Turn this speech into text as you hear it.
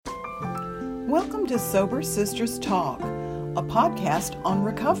Welcome to Sober Sisters Talk, a podcast on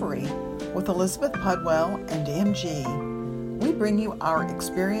recovery with Elizabeth Pudwell and MG. We bring you our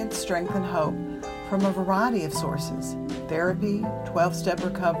experience, strength, and hope from a variety of sources: therapy, 12-step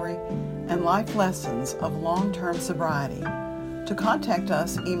recovery, and life lessons of long-term sobriety. To contact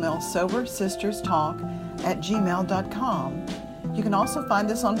us, email sobersisterstalk@gmail.com. You can also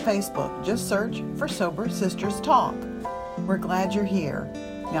find us on Facebook. Just search for Sober Sisters Talk. We're glad you're here.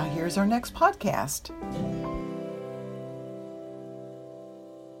 Now here's our next podcast.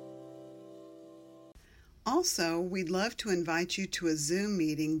 Also, we'd love to invite you to a Zoom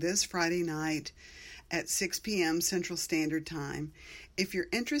meeting this Friday night at 6 p.m. Central Standard Time. If you're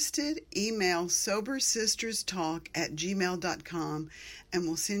interested, email sobersisterstalk@gmail.com and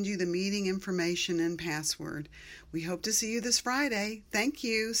we'll send you the meeting information and password. We hope to see you this Friday. Thank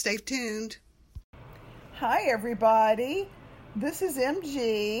you. Stay tuned. Hi, everybody. This is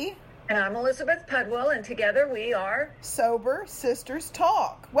MG. And I'm Elizabeth Pudwell, and together we are Sober Sisters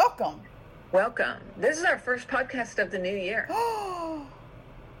Talk. Welcome. Welcome. This is our first podcast of the new year.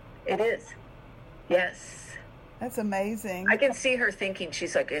 It is. Yes. That's amazing. I can see her thinking,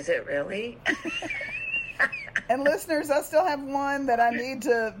 she's like, is it really? And listeners, I still have one that I need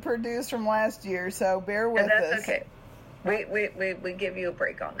to produce from last year, so bear with us. That's okay. We give you a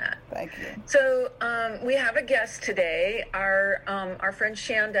break on that. Thank you. So we have a guest today. Our friend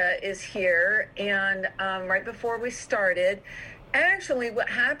Shanda is here, and right before we started, actually what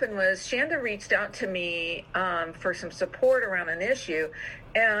happened was Shanda reached out to me for some support around an issue,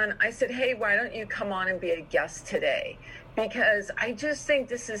 and I said, hey, why don't you come on and be a guest today? Because I just think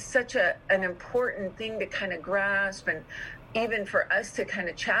this is such an important thing to kind of grasp, and even for us to kind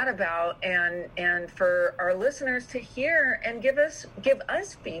of chat about, and for our listeners to hear and give us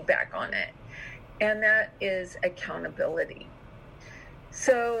feedback on it. And that is accountability.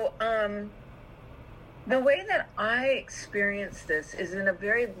 So the way that I experience this is in a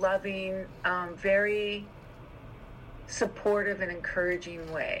very loving, very supportive and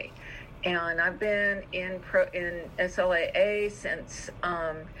encouraging way. And I've been in SLAA since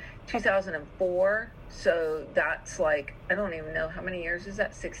 2004. So that's like, I don't even know how many years is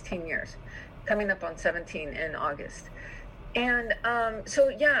that? 16 years. Coming up on 17 in August. And so,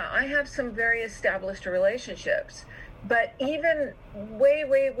 yeah, I have some very established relationships. But even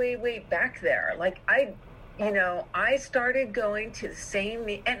way back there, like I started going to the same,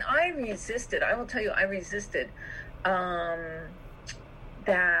 and I resisted. I will tell you, I resisted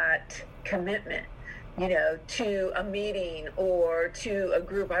that commitment, to a meeting or to a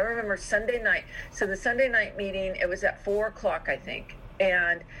group. I remember Sunday night. So the Sunday night meeting, it was at 4:00, I think,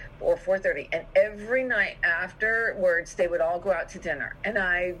 or 4:30. And every night afterwards, they would all go out to dinner. And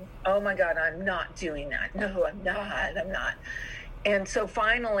oh my God, I'm not doing that. No, I'm not. And so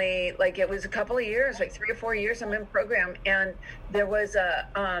finally, like it was a couple of years, like 3 or 4 years I'm in program, and there was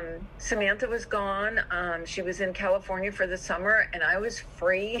Samantha was gone. She was in California for the summer, and I was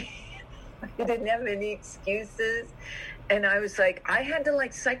free. I didn't have any excuses. And I was like, I had to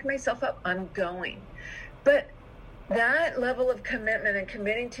psych myself up. I'm going. But that level of commitment and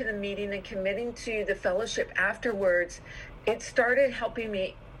committing to the meeting and committing to the fellowship afterwards, it started helping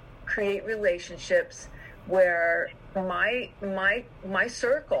me create relationships where my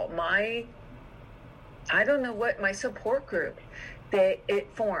circle, my support group, it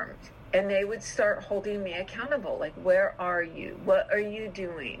formed, and they would start holding me accountable. Like, where are you? What are you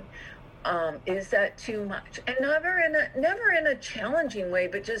doing? Is that too much? And never in a challenging way,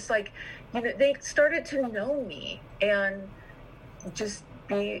 but just they started to know me and just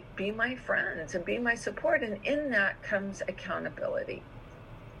be my friends and be my support. And in that comes accountability.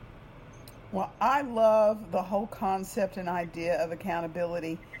 Well, I love the whole concept and idea of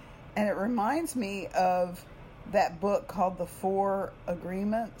accountability. And it reminds me of that book called The 4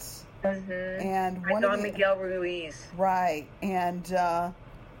 Agreements. Mm-hmm. And Don Miguel Ruiz. Right. And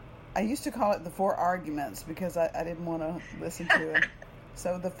I used to call it The 4 Arguments because I didn't want to listen to it.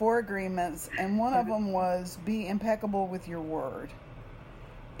 So the 4 Agreements, and one of them was be impeccable with your word.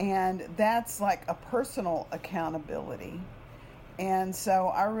 And that's like a personal accountability. And so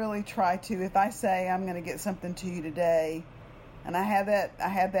I really try to, if I say I'm going to get something to you today, and I had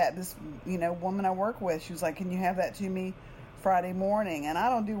this woman I work with, she was like, can you have that to me Friday morning? And I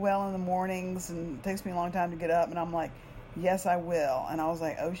don't do well in the mornings, and it takes me a long time to get up, and I'm like, yes, I will. And I was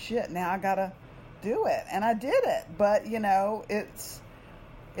like, oh shit, now I got to do it. And I did it. But,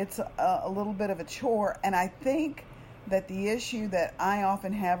 it's a little bit of a chore. And I think that the issue that I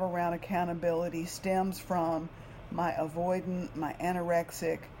often have around accountability stems from my avoidant, my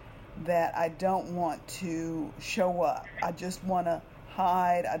anorexic, that I don't want to show up. I just want to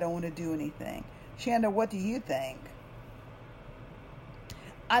hide. I don't want to do anything. Shanda, what do you think?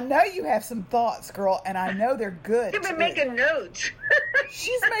 I know you have some thoughts, girl, and I know they're good. You've been making notes.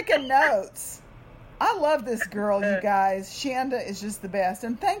 She's making notes. I love this girl, you guys. Shanda is just the best.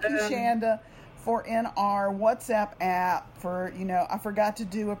 And thank you, Shanda, for in our WhatsApp app for, I forgot to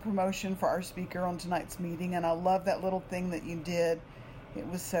do a promotion for our speaker on tonight's meeting, and I love that little thing that you did. It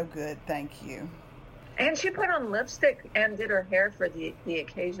was so good. Thank you. And she put on lipstick and did her hair for the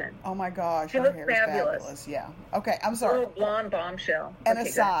occasion. Oh my gosh, she her looked hair fabulous. Is fabulous. Yeah. Okay, I'm sorry. Little blonde bombshell. And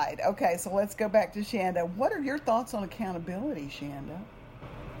aside. Okay, so let's go back to Shanda. What are your thoughts on accountability, Shanda?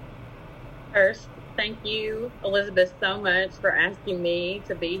 First, thank you, Elizabeth, so much for asking me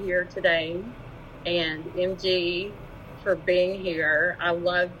to be here today, and MG for being here. I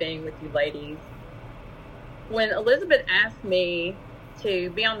love being with you ladies. When Elizabeth asked me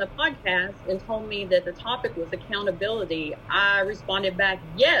to be on the podcast and told me that the topic was accountability, I responded back,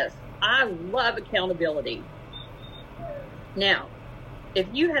 yes, I love accountability. Now, if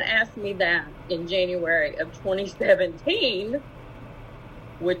you had asked me that in January of 2017,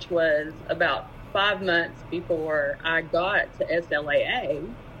 which was about 5 months before I got to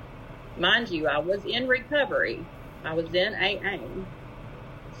SLAA, mind you, I was in recovery. I was in AA,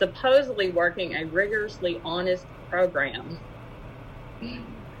 supposedly working a rigorously honest program.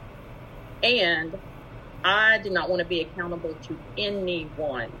 And I did not want to be accountable to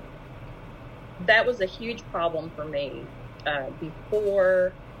anyone. That was a huge problem for me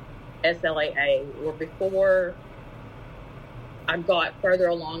before SLAA, or before I got further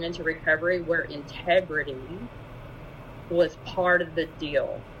along into recovery, where integrity was part of the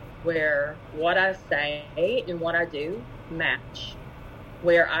deal, where what I say and what I do match.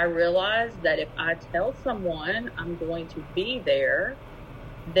 Where I realized that if I tell someone I'm going to be there,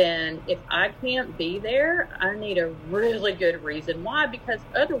 then if I can't be there, I need a really good reason why, because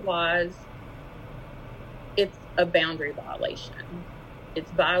otherwise it's a boundary violation.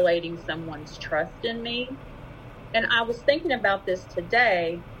 It's violating someone's trust in me. And I was thinking about this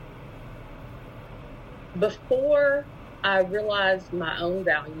today. Before I realized my own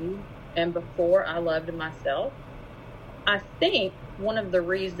value and before I loved myself, I think one of the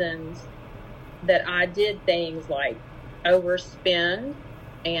reasons that I did things like overspend,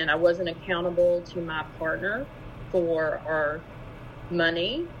 and I wasn't accountable to my partner for our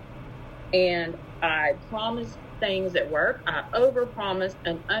money, and I promised things at work. I overpromised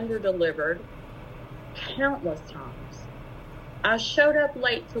and underdelivered countless times. I showed up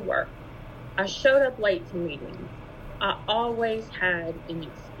late to work. I showed up late to meetings. I always had an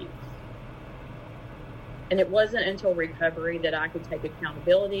excuse. And it wasn't until recovery that I could take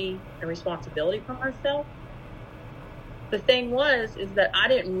accountability and responsibility for myself. The thing is that I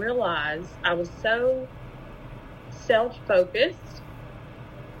didn't realize I was so self-focused,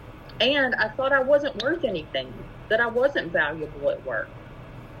 and I thought I wasn't worth anything, that I wasn't valuable at work.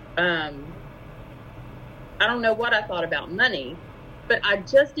 I don't know what I thought about money, but I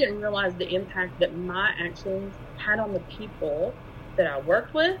just didn't realize the impact that my actions had on the people that I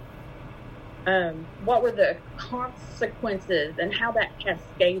worked with. What were the consequences and how that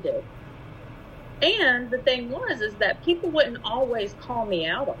cascaded. And the thing is that people wouldn't always call me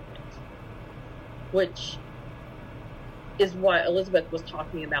out on it, which is what Elizabeth was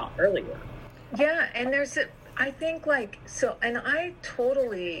talking about earlier. Yeah, and I think and I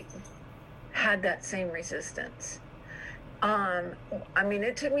totally had that same resistance.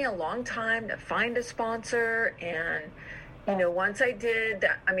 It took me a long time to find a sponsor, and once I did,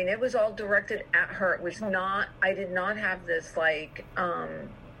 it was all directed at her. It was not, I did not have this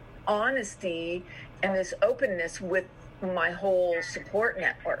honesty and this openness with my whole support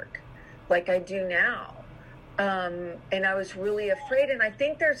network like I do now. And I was really afraid. And I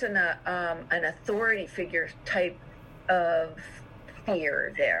think there's an authority figure type of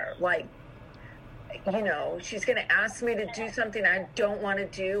fear there. She's going to ask me to do something I don't want to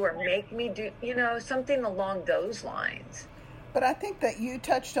do, or make me do, something along those lines. But I think that you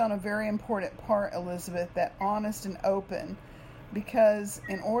touched on a very important part, Elizabeth, that honest and open, because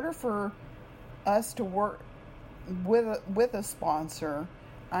in order for us to work with a sponsor,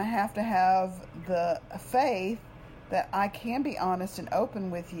 I have to have the faith that I can be honest and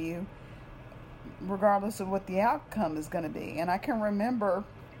open with you regardless of what the outcome is going to be. And I can remember,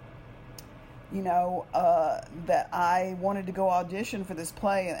 that I wanted to go audition for this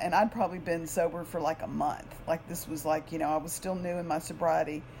play, and I'd probably been sober for like a month. Like, this was I was still new in my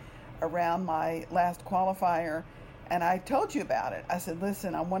sobriety around my last qualifier, and I told you about it. I said,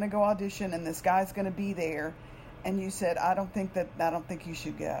 listen, I want to go audition, and this guy's going to be there. And you said, I don't think you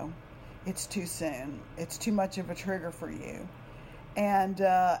should go. It's too soon. It's too much of a trigger for you. And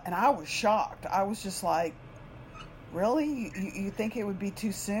I was shocked. I was just like, really? You think it would be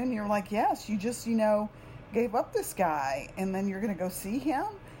too soon? You're like, yes, you just, gave up this guy, and then you're going to go see him?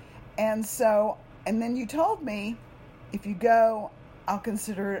 And then you told me, if you go, I'll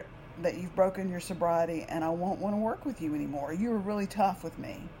consider that you've broken your sobriety, and I won't want to work with you anymore. You were really tough with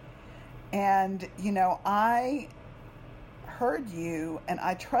me. And, I heard you, and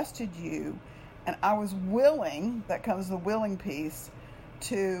I trusted you, and I was willing, that comes the willing piece,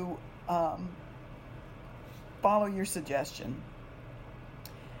 to follow your suggestion.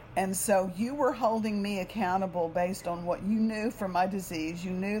 And so you were holding me accountable based on what you knew from my disease.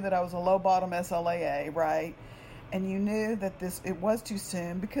 You knew that I was a low bottom SLAA, right? And you knew that it was too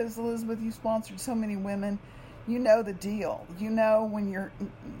soon because, Elizabeth, you sponsored so many women. You know the deal. You know when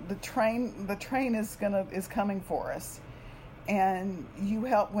the train is coming for us. And you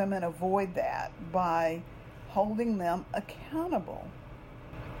help women avoid that by holding them accountable.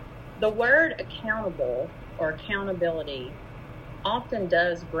 The word accountable or accountability often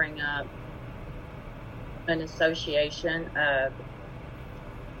does bring up an association of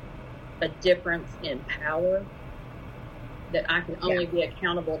a difference in power, that I can only be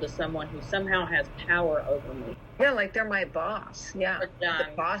accountable to someone who somehow has power over me. Yeah, like they're my boss. Yeah, the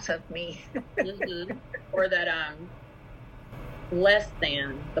boss of me. Mm-hmm. Or that I'm less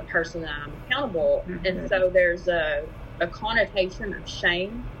than the person that I'm accountable. Mm-hmm. And so there's a connotation of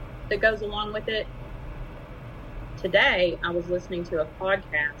shame that goes along with it. Today, I was listening to a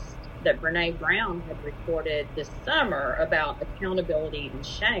podcast that Brene Brown had recorded this summer about accountability and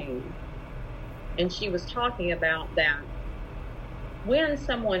shame. And she was talking about that when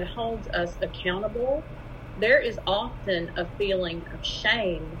someone holds us accountable, there is often a feeling of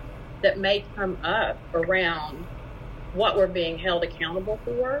shame that may come up around what we're being held accountable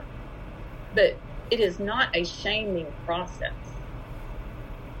for, but it is not a shaming process.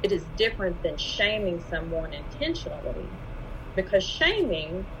 It is different than shaming someone intentionally, because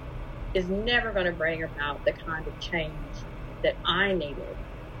shaming is never going to bring about the kind of change that I needed.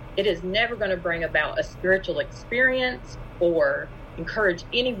 It is never going to bring about a spiritual experience or encourage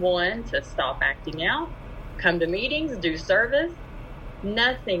anyone to stop acting out, come to meetings, do service.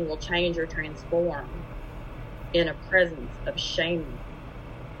 Nothing will change or transform in a presence of shame.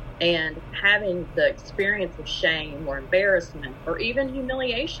 And having the experience of shame or embarrassment or even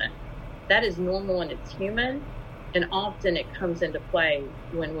humiliation, that is normal and it's human. And often it comes into play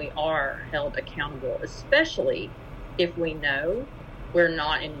when we are held accountable, especially if we know we're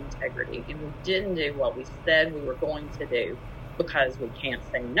not in integrity and we didn't do what we said we were going to do because we can't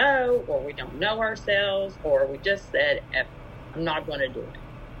say no, or we don't know ourselves, or we just said, I'm not going to do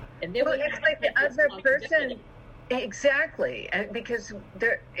it. And then it's like the other person. Exactly. Because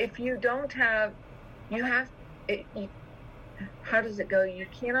if you don't have, how does it go? You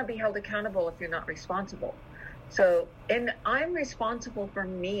cannot be held accountable if you're not responsible. So, and I'm responsible for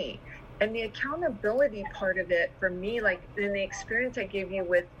me. And the accountability part of it for me, like in the experience I gave you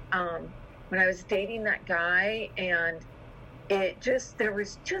with, when I was dating that guy, and there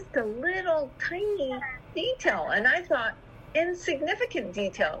was just a little tiny detail. And I thought, insignificant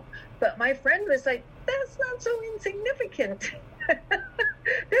detail. But my friend was like, that's not so insignificant.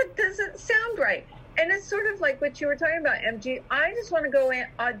 That doesn't sound right. And it's sort of like what you were talking about, MG. I just want to go and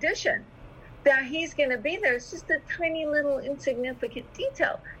audition that he's going to be there. It's just a tiny little insignificant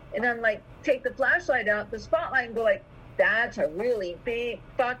detail. And I'm like, take the flashlight out, the spotlight, and go like, that's a really big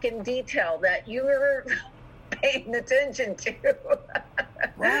fucking detail that you were paying attention to.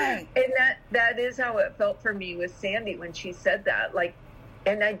 Right. And that is how it felt for me with Sandy when she said that. Like,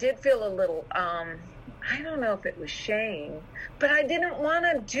 and I did feel a little, I don't know if it was shame, but I didn't want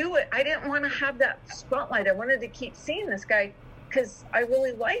to do it. I didn't want to have that spotlight. I wanted to keep seeing this guy because I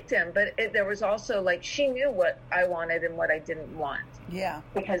really liked him. But there was also like, she knew what I wanted and what I didn't want. Yeah.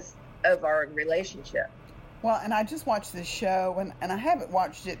 Because of our relationship. Well, and I just watched this show, and I haven't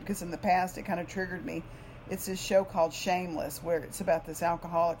watched it because in the past it kind of triggered me. It's this show called Shameless, where it's about this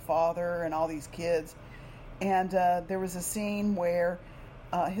alcoholic father and all these kids. And there was a scene where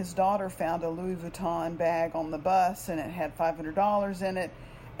his daughter found a Louis Vuitton bag on the bus, and it had $500 in it.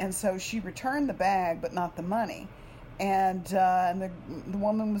 And so she returned the bag, but not the money. And the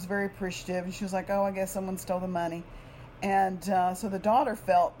woman was very appreciative, and she was like, oh, I guess someone stole the money. And so the daughter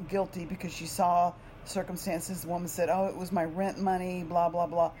felt guilty because she saw circumstances. The woman said, oh, it was my rent money, blah, blah,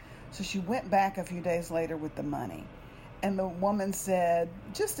 blah. So she went back a few days later with the money. And the woman said,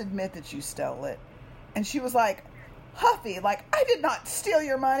 just admit that you stole it. And she was like, huffy, like, I did not steal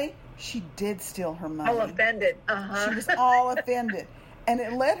your money. She did steal her money. All offended. She was all offended. And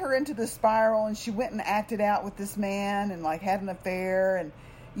it led her into the spiral, and she went and acted out with this man and like had an affair and,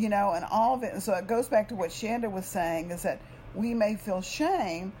 you know, and all of it. And so it goes back to what Shanda was saying, is that we may feel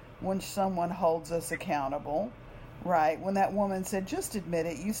shame when someone holds us accountable, right? When that woman said, just admit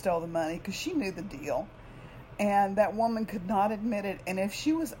it, you stole the money, because she knew the deal. And that woman could not admit it. And if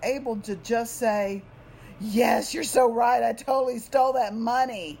she was able to just say, yes, you're so right, I totally stole that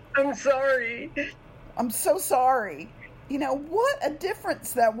money. I'm sorry. I'm so sorry. You know, what a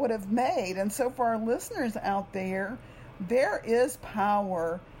difference that would have made. And so for our listeners out there, there is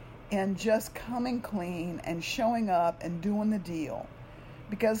power in just coming clean and showing up and doing the deal.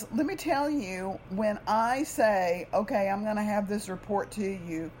 Because let me tell you, when I say, okay, I'm going to have this report to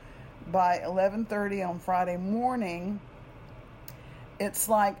you by 11:30 on Friday morning, it's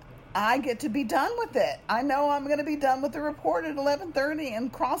like I get to be done with it. I know I'm going to be done with the report at 11:30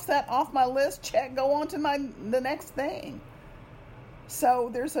 and cross that off my list, check, go on to the next thing. So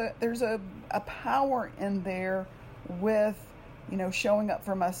there's a power in there with, you know, showing up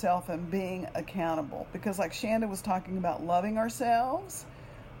for myself and being accountable. Because like Shanda was talking about loving ourselves,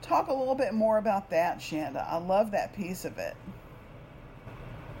 talk a little bit more about that, Shanda. I love that piece of it.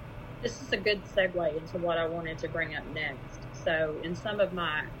 This is a good segue into what I wanted to bring up next. So in some of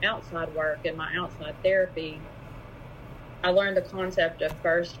my outside work and my outside therapy, I learned the concept of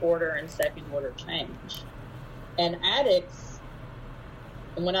first order and second order change. And addicts,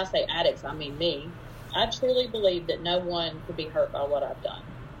 and when I say addicts, I mean me, I truly believe that no one could be hurt by what I've done.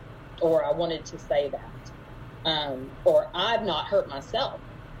 Or I wanted to say that. Or I've not hurt myself.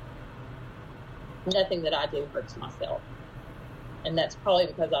 Nothing that I do hurts myself. And that's probably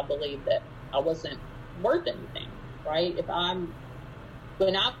because I believe that I wasn't worth anything, right?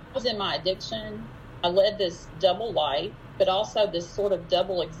 When I was in my addiction, I led this double life, but also this sort of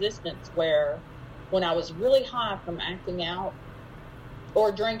double existence where when I was really high from acting out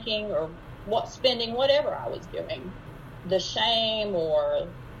or drinking or spending, whatever I was doing, the shame or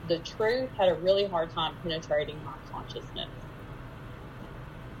the truth had a really hard time penetrating my consciousness.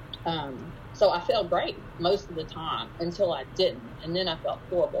 So I felt great most of the time until I didn't. And then I felt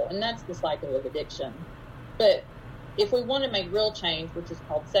horrible. And that's the cycle of addiction. But if we want to make real change, which is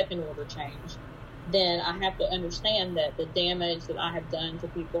called second order change, then I have to understand that the damage that I have done to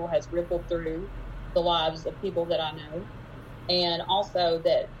people has rippled through the lives of people that I know. And also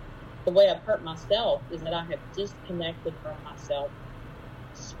that the way I've hurt myself is that I have disconnected from myself.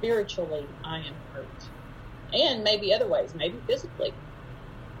 Spiritually, I am hurt. And maybe other ways, maybe physically.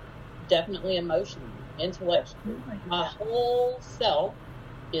 Definitely emotionally, intellectually. My whole self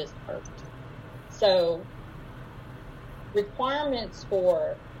is hurt. So requirements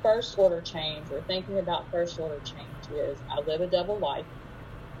for first order change or thinking about first order change is I live a double life,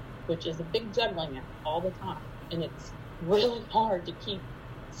 which is a big juggling act all the time. And it's really hard to keep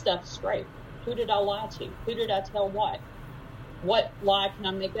stuff straight. Who did I lie to? Who did I tell what? What lie can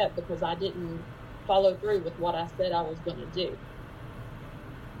I make up because I didn't follow through with what I said I was going to do?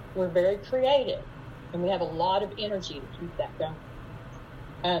 We're very creative, and we have a lot of energy to keep that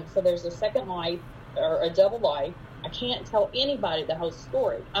going. So there's a second life, or a double life. I can't tell anybody the whole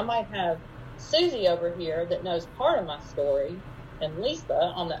story. I might have Susie over here that knows part of my story, and Lisa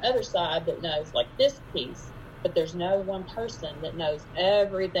on the other side that knows like this piece, but there's no one person that knows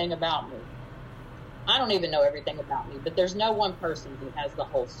everything about me. I don't even know everything about me, but there's no one person who has the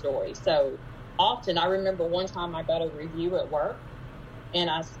whole story. So often, I remember one time I got a review at work, and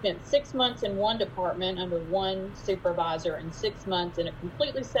I spent 6 months in one department under one supervisor and 6 months in a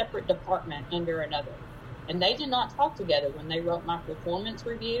completely separate department under another. And they did not talk together when they wrote my performance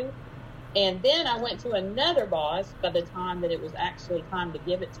review. And then I went to another boss by the time that it was actually time to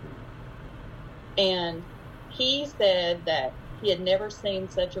give it to me. And he said that he had never seen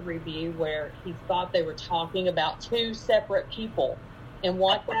such a review where he thought they were talking about two separate people. And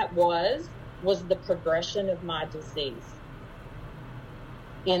what that was the progression of my disease.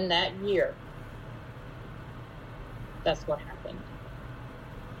 In that year, that's what happened.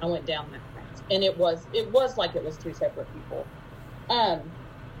 I went down that path, and it was like it was two separate people.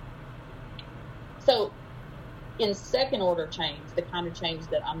 So in second order change, the kind of change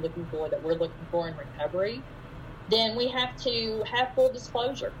that I'm looking for, that we're looking for in recovery, then we have to have full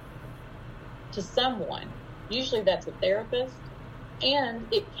disclosure to someone. Usually that's a therapist, and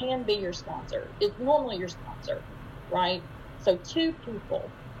it can be your sponsor. It's normally your sponsor, right? So two people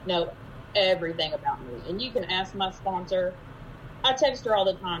know everything about me. And you can ask my sponsor. I text her all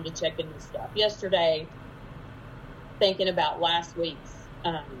the time to check in this stuff. Yesterday, thinking about last week's,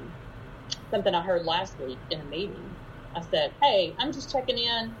 something I heard last week in a meeting. I said, hey, I'm just checking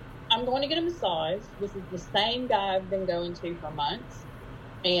in. I'm going to get a massage. This is the same guy I've been going to for months.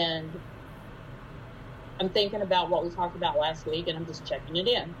 And I'm thinking about what we talked about last week, and I'm just checking it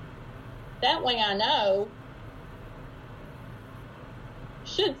in. That way I know,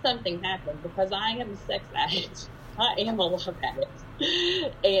 should something happen, because I am a sex addict. I am a love addict.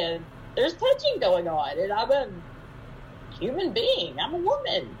 And there's touching going on, and I'm a human being. I'm a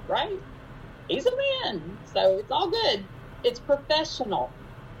woman, right? He's a man. So it's all good. It's professional.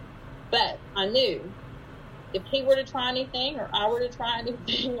 But I knew if he were to try anything, or I were to try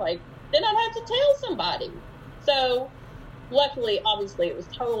anything, then I'd have to tell somebody. So luckily, obviously, it was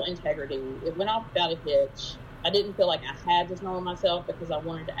total integrity. It went off without a hitch. I didn't feel like I had to snore myself because I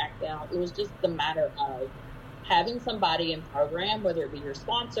wanted to act out. It was just the matter of having somebody in program, whether it be your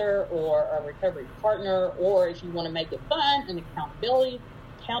sponsor or a recovery partner, or if you want to make it fun, an accountability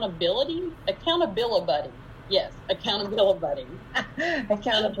buddy. Yes, accountability buddy.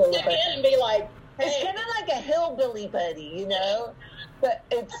 Accountability buddy. And be like, hey. It's kind of like a hillbilly buddy, but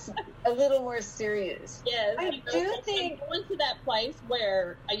it's a little more serious. Yes, I do think going to that place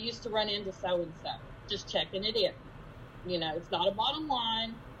where I used to run into so and so, just checking it in. It's not a bottom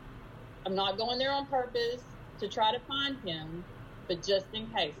line. I'm not going there on purpose to try to find him, but just in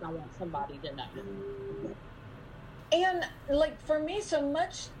case, I want somebody to know. And for me, so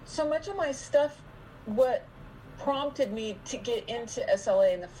much of my stuff, what prompted me to get into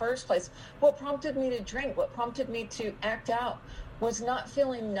SLA in the first place, what prompted me to drink, what prompted me to act out, was not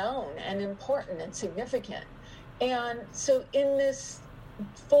feeling known and important and significant. And so in this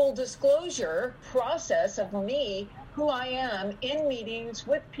full disclosure process of me, who I am, in meetings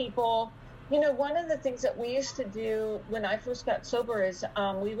with people, one of the things that we used to do when I first got sober is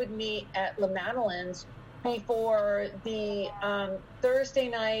we would meet at La Madeleine's before the Thursday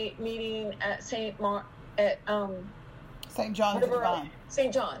night meeting at St. John's. St.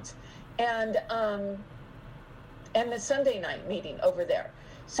 John's, and the Sunday night meeting over there.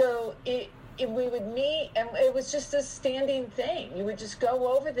 So we would meet, and it was just a standing thing. You would just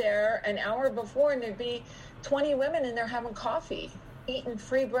go over there an hour before, and there'd be 20 women in there having coffee, eating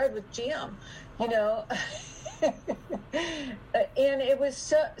free bread with jam, and it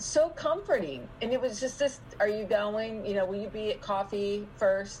was so comforting. And it was just this, are you going, will you be at coffee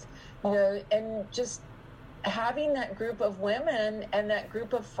first, and just having that group of women and that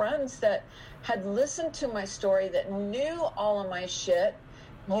group of friends that had listened to my story, that knew all of my shit,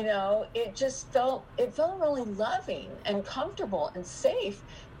 it just felt really loving and comfortable and safe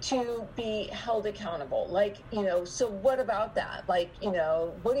to be held accountable. So what about that?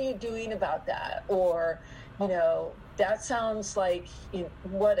 What are you doing about that? Or, that sounds like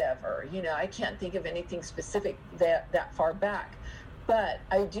whatever, I can't think of anything specific that far back. But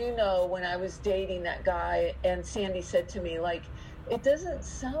I do know when I was dating that guy and Sandy said to me, it doesn't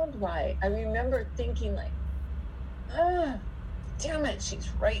sound right. I remember thinking damn it, she's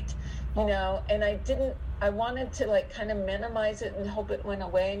right. And I wanted to kind of minimize it and hope it went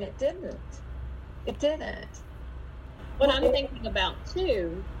away, and it didn't. It didn't. What I'm thinking about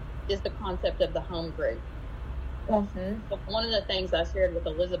too is the concept of the home group. Mm-hmm. So one of the things I shared with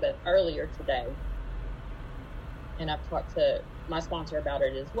Elizabeth earlier today, and I've talked to my sponsor about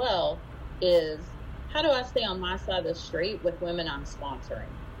it as well, is how do I stay on my side of the street with women I'm sponsoring?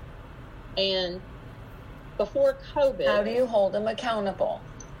 And before COVID, how do you hold them accountable?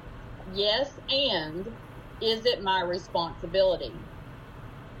 Yes, and is it my responsibility?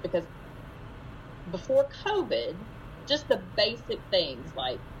 Because before COVID, just the basic things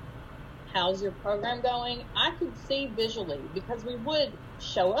like, how's your program going? I could see visually, because we would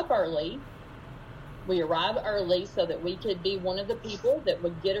show up early. We arrive early so that we could be one of the people that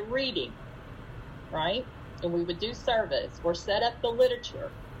would get a reading, right? And we would do service or set up the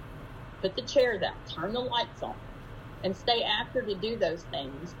literature, put the chairs out, turn the lights on, and stay after to do those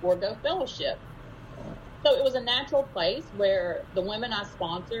things or go fellowship. So it was a natural place where the women I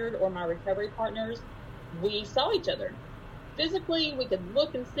sponsored or my recovery partners, we saw each other. Physically, we could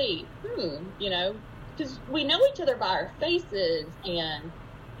look and see, because we know each other by our faces and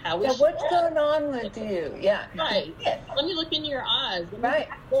how we what's going on with you? Yeah. Right. Let me look into your eyes. Let me right.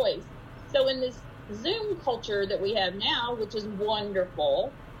 hear your voice. So in this Zoom culture that we have now, which is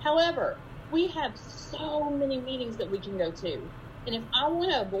wonderful, however, we have so many meetings that we can go to. And if I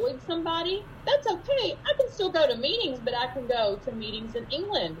want to avoid somebody, that's okay. I can still go to meetings, but I can go to meetings in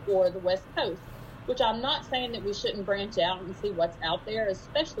England or the West Coast, which I'm not saying that we shouldn't branch out and see what's out there,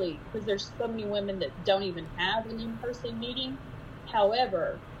 especially because there's so many women that don't even have an in-person meeting.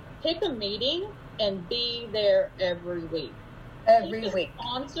 However, pick a meeting and be there every week. Every week.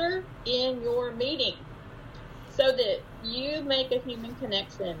 Sponsor in your meeting so that you make a human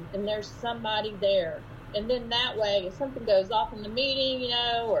connection and there's somebody there And then that way, if something goes off in the meeting,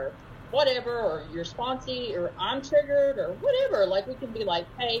 or whatever, or you're sponsy, or I'm triggered, or whatever, like, we can be like,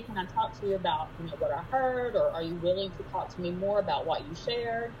 hey, can I talk to you about, what I heard, or are you willing to talk to me more about what you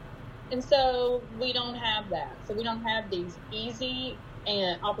shared? And so we don't have that. So we don't have these easy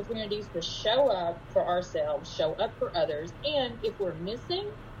and opportunities to show up for ourselves, show up for others. And if we're missing,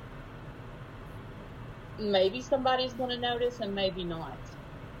 maybe somebody's going to notice and maybe not.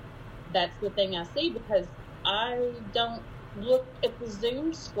 That's the thing I see, because I don't look at the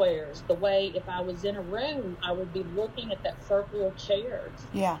Zoom squares the way if I was in a room, I would be looking at that circle of chairs.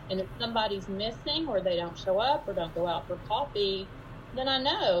 Yeah. And if somebody's missing, or they don't show up, or don't go out for coffee, then I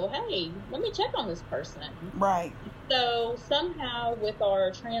know, hey, let me check on this person. Right. So somehow, with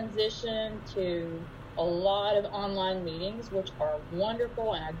our transition to a lot of online meetings, which are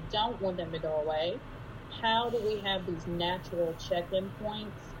wonderful, and I don't want them to go away, how do we have these natural check-in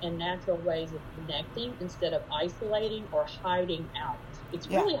points and natural ways of connecting instead of isolating or hiding out? It's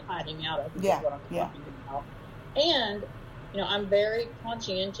really hiding out, I think, is what I'm talking about. And, I'm very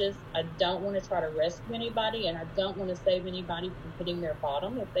conscientious. I don't want to try to rescue anybody, and I don't want to save anybody from hitting their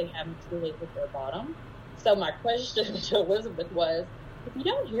bottom if they haven't truly hit their bottom. So my question to Elizabeth was, if you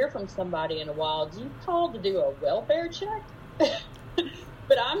don't hear from somebody in a while, do you call to do a welfare check?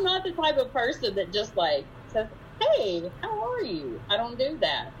 But I'm not the type of person that just like says, hey, how are you? I don't do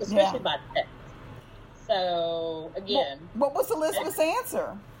that, especially by text. So, again. What was Elizabeth's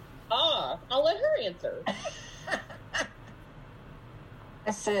answer? I'll let her answer. I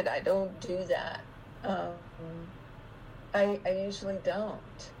said, I don't do that. I usually don't.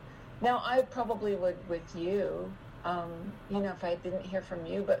 Now, I probably would with you, if I didn't hear from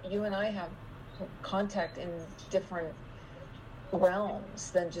you, but you and I have contact in different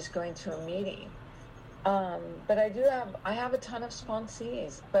realms than just going to a meeting. But I have a ton of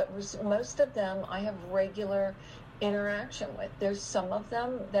sponsees, but most of them I have regular interaction with. There's some of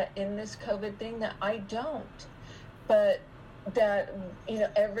them that in this COVID thing that I don't, but that,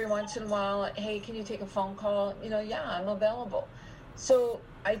 every once in a while, hey, can you take a phone call? Yeah, I'm available. So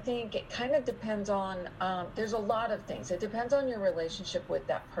I think it kind of depends on, there's a lot of things. It depends on your relationship with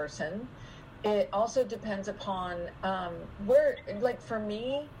that person. It also depends upon where, like for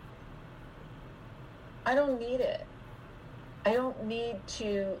me, I don't need it. I don't need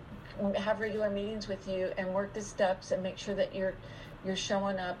to have regular meetings with you and work the steps and make sure that you're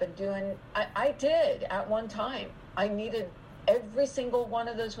showing up and doing. I did at one time. I needed every single one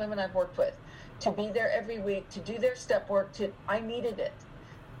of those women I've worked with to be there every week, to do their step work. I needed it.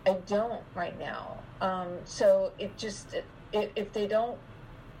 I don't right now. So it just, if they don't,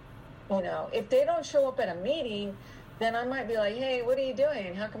 if they don't show up at a meeting, then I might be like, hey, what are you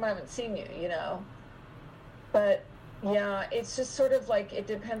doing? How come I haven't seen you, But yeah, it's just sort of like, it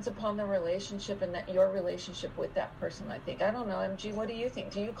depends upon the relationship and that your relationship with that person, I think. I don't know, MG, what do you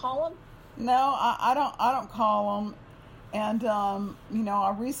think? Do you call them? No, I don't call them. And,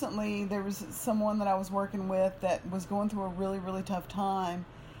 I recently, there was someone that I was working with that was going through a really, really tough time.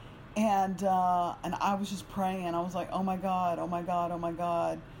 And I was just praying. I was like, oh my God, oh my God, oh my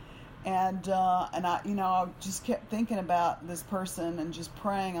God. And I just kept thinking about this person and just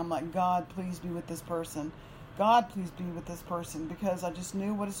praying. I'm like, God, please be with this person. God, please be with this person, because I just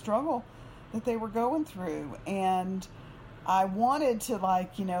knew what a struggle that they were going through. And I wanted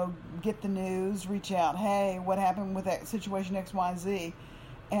to get the news, reach out, hey, what happened with that situation X, Y, Z?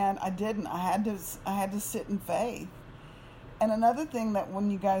 And I didn't. I had to sit in faith. And another thing that when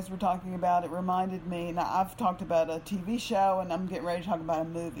you guys were talking about, it reminded me, now I've talked about a TV show and I'm getting ready to talk about a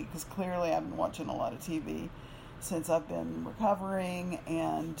movie, because clearly I've been watching a lot of TV since I've been recovering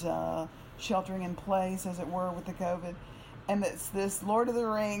and sheltering in place, as it were, with the COVID. And it's this Lord of the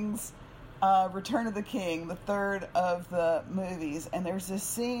Rings, Return of the King, the third of the movies. And there's this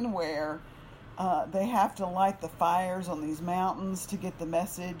scene where they have to light the fires on these mountains to get the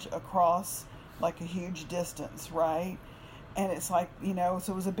message across like a huge distance, right? And it's like, so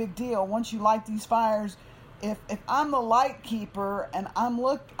it was a big deal. Once you light these fires, if I'm the light keeper and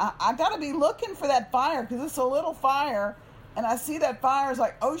I got to be looking for that fire, because it's a little fire, and I see that fire, it's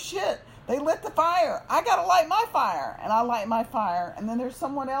like, oh shit, they lit the fire. I got to light my fire. And I light my fire. And then there's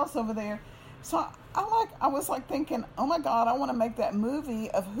someone else over there. So I was thinking, oh my God, I want to make that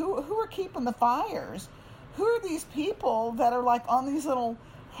movie of who are keeping the fires. Who are these people that are on these little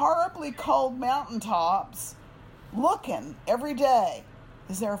horribly cold mountaintops looking every day?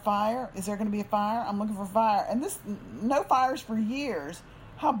 Is there a fire? Is there going to be a fire? I'm looking for fire. And no fires for years.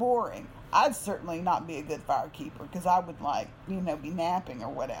 How boring. I'd certainly not be a good firekeeper because I would be napping or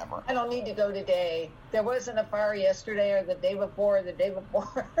whatever. I don't need to go today. There wasn't a fire yesterday or the day before or the day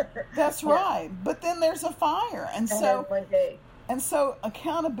before. That's right. But then there's a fire. And so one day. And so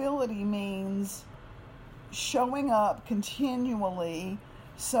accountability means showing up continually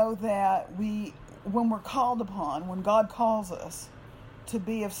so that when we're called upon, when God calls us to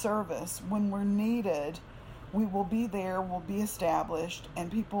be of service, when we're needed, we will be there, we'll be established,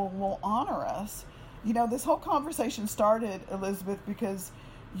 and people will honor us. This whole conversation started, Elizabeth, because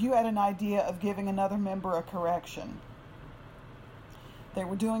you had an idea of giving another member a correction. They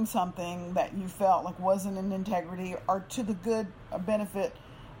were doing something that you felt like wasn't in integrity or to the good benefit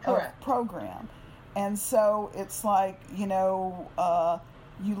of program. And so it's like,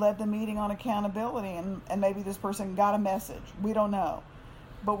 you led the meeting on accountability and maybe this person got a message. We don't know.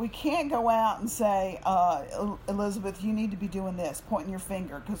 But we can't go out and say, Elizabeth, you need to be doing this, pointing your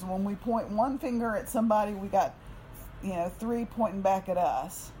finger. Because when we point one finger at somebody, we got, 3 pointing back at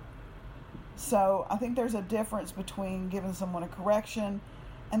us. So I think there's a difference between giving someone a correction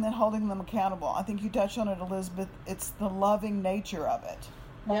and then holding them accountable. I think you touched on it, Elizabeth. It's the loving nature of it.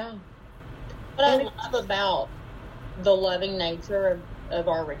 Yeah. What I love about the loving nature of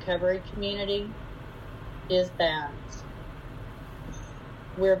our recovery community is that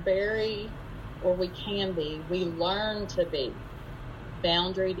we learn to be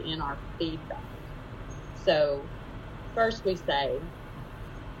boundaried in our feedback. So first we say,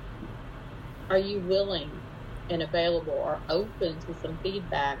 are you willing and available or open to some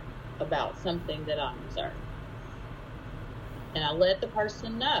feedback about something that I observed? And I let the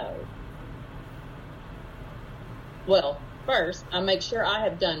person know. Well, first, I make sure I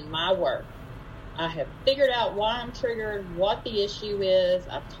have done my work. I have figured out why I'm triggered, what the issue is.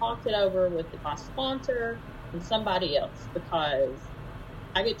 I've talked it over with my sponsor and somebody else because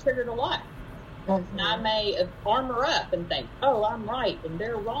I get triggered a lot. Mm-hmm. And I may armor up and think, oh, I'm right and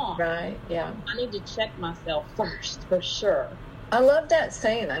they're wrong. Right, yeah. I need to check myself first, for sure. I love that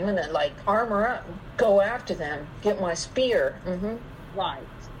saying. I'm going to, armor up, go after them, get my spear. Mm-hmm. Right.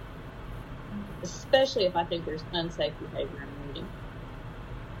 Especially if I think there's unsafe behavior in the meeting.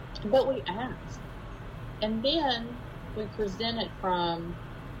 But we ask. And then we present it from,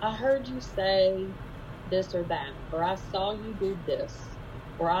 I heard you say this or that, or I saw you do this,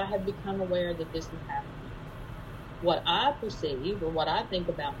 or I have become aware that this is happening. What I perceive or what I think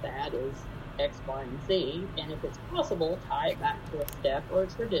about that is X, Y, and Z, and if it's possible, tie it back to a step or a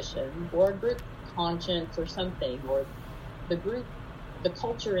tradition or a group conscience or something, or the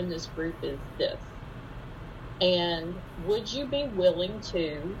culture in this group is this. And would you be willing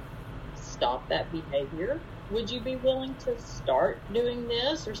to stop that behavior? Would you be willing to start doing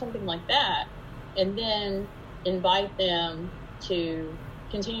this or something like that? And then invite them to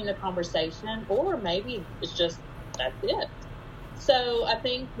continue the conversation, or maybe it's just, that's it. So I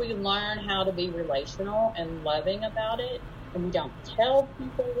think we learn how to be relational and loving about it, and we don't tell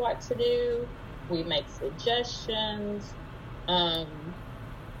people what to do. We make suggestions. And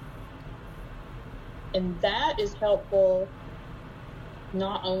that is helpful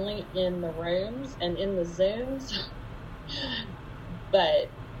not only in the rooms and in the Zooms, but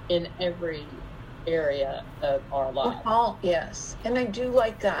in every area of our life. Oh, yes. And I do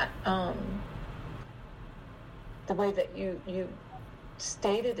like that, the way that you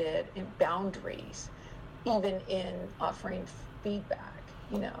stated it in boundaries, even in offering feedback,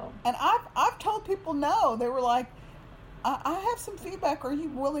 And I've told people no. They were like, I have some feedback. Are you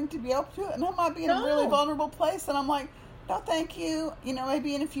willing to be open to it? And I might be in a really vulnerable place. And I'm like, no, thank you.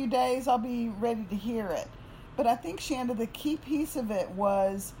 Maybe in a few days I'll be ready to hear it. But I think, Shanda, the key piece of it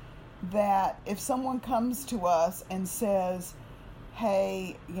was that if someone comes to us and says,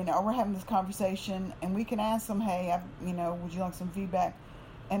 hey, we're having this conversation, and we can ask them, hey, would you like some feedback?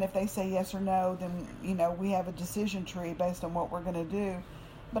 And if they say yes or no, then, we have a decision tree based on what we're going to do.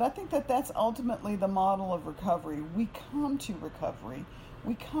 But I think that that's ultimately the model of recovery. We come to recovery.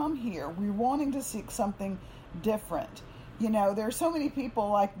 We come here. We're wanting to seek something different. There are so many people,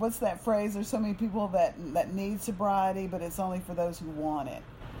 like, what's that phrase? There's so many people that need sobriety, but it's only for those who want it.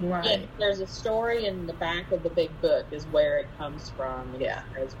 Right. Yeah, there's a story in the back of the big book is where it comes from. Yeah.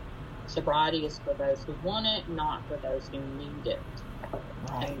 Sobriety is for those who want it, not for those who need it.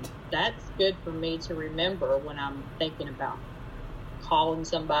 Right. And that's good for me to remember when I'm thinking about calling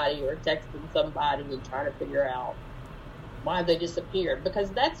somebody or texting somebody and trying to figure out why they disappeared.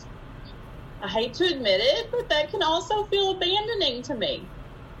 Because that's, I hate to admit it, but that can also feel abandoning to me.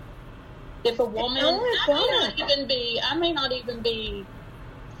 If a woman, I may not even be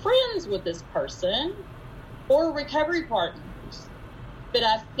friends with this person or recovery partners. But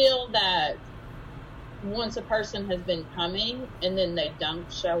I feel that once a person has been coming and then they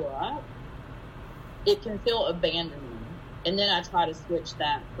don't show up, it can feel abandoning. And then I try to switch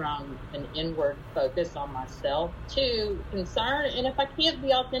that from an inward focus on myself to concern. And if I can't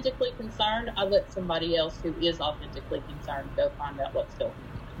be authentically concerned, I let somebody else who is authentically concerned go find out what's going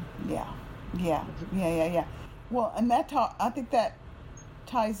on. Yeah. Well, and I think that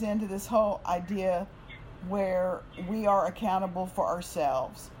ties into this whole idea where we are accountable for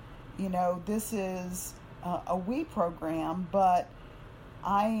ourselves. You know, this is a we program, but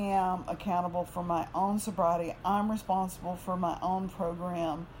I am accountable for my own sobriety. I'm responsible for my own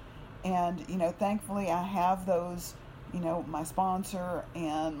program. And, you know, thankfully I have those, you know, my sponsor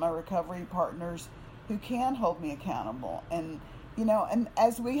and my recovery partners who can hold me accountable. And, you know, and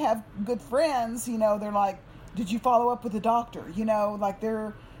as we have good friends, you know, they're like, did you follow up with the doctor? You know, like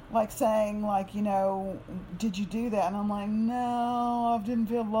they're like saying like, you know, did you do that? And I'm like, no, I didn't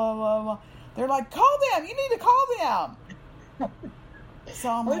feel blah, blah, blah. They're like, call them. You need to call them.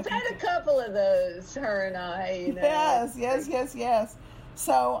 So we've had a couple of those, her and I. You know, yes.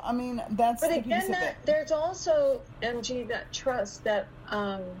 So, I mean, that's the piece of it. There's also, MG, that trust that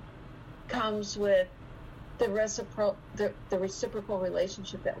comes with the reciprocal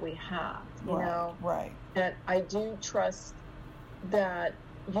relationship that we have, you know? Right. That I do trust that,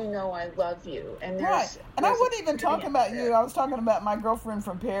 you know, I love you. And there's, and I wasn't even talking about you. I was talking about my girlfriend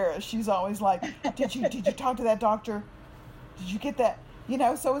from Paris. She's always like, did you talk to that doctor? Did you get that? You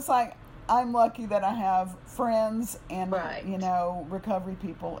know, so it's like, I'm lucky that I have friends and, you know, recovery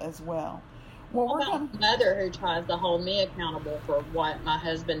people as well. Well, we're going to mother who tries to hold me accountable for what my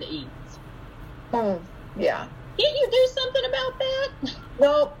husband eats. Yeah. Can't you do something about that?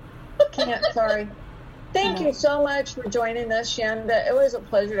 Nope. Can't. Sorry. Thank you so much for joining us, Shanda. It was a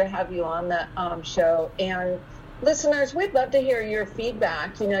pleasure to have you on the show. And listeners, we'd love to hear your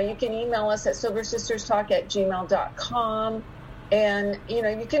feedback. You know, you can email us at sobersisterstalk@gmail.com. And, you know,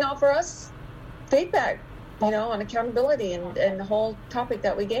 you can offer us feedback, you know, on accountability and the whole topic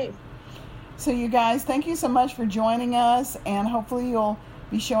that we gave. So you guys, thank you so much for joining us. And hopefully you'll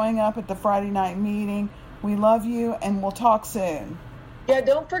be showing up at the Friday night meeting. We love you, and we'll talk soon. Yeah,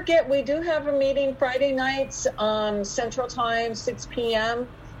 don't forget, we do have a meeting Friday nights, Central Time, 6 p.m.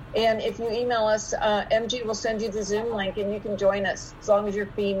 And if you email us, MG will send you the Zoom link, and you can join us as long as you're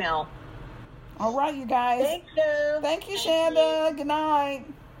female. All right, you guys. Thank you. Thank you, Shanda. Good night.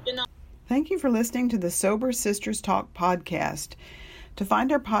 Good night. Thank you for listening to the Sober Sisters Talk podcast. To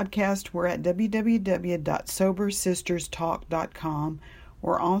find our podcast, we're at www.sobersisterstalk.com.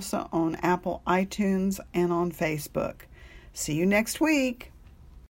 We're also on Apple iTunes and on Facebook. See you next week.